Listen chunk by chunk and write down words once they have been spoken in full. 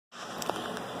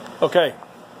Okay,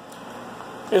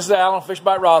 this is Alan,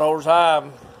 FishBite Rodholders.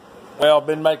 I've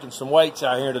been making some weights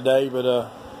out here today, but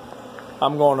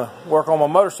I'm going to work on my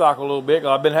motorcycle a little bit.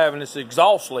 I've been having this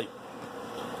exhaust leak.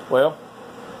 Well,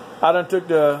 I done took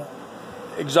the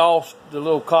exhaust, the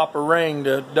little copper ring,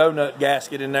 the donut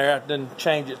gasket in there. I done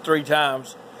changed it 3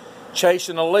 times.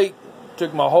 Chasing a leak,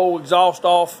 took my whole exhaust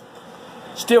off.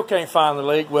 Still can't find the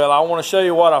leak. Well, I want to show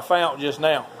you what I found just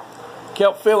now.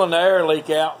 Kept feeling the air leak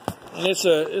out. And it's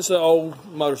an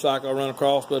old motorcycle I run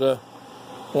across, but I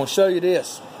want to show you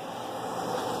this.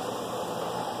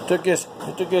 Took this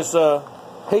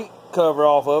heat cover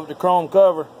off of it, the chrome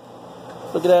cover.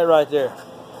 Look at that right there.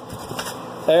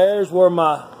 There's where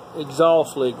my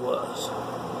exhaust leak was,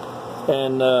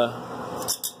 and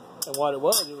what it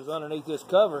was underneath this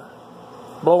cover,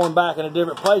 blowing back in a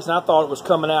different place. And I thought it was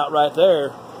coming out right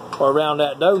there, or around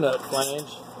that donut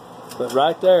flange, but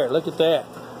right there. Look at that.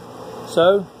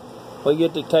 So we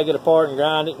get to take it apart and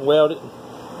grind it and weld it.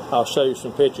 I'll show you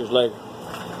some pictures later.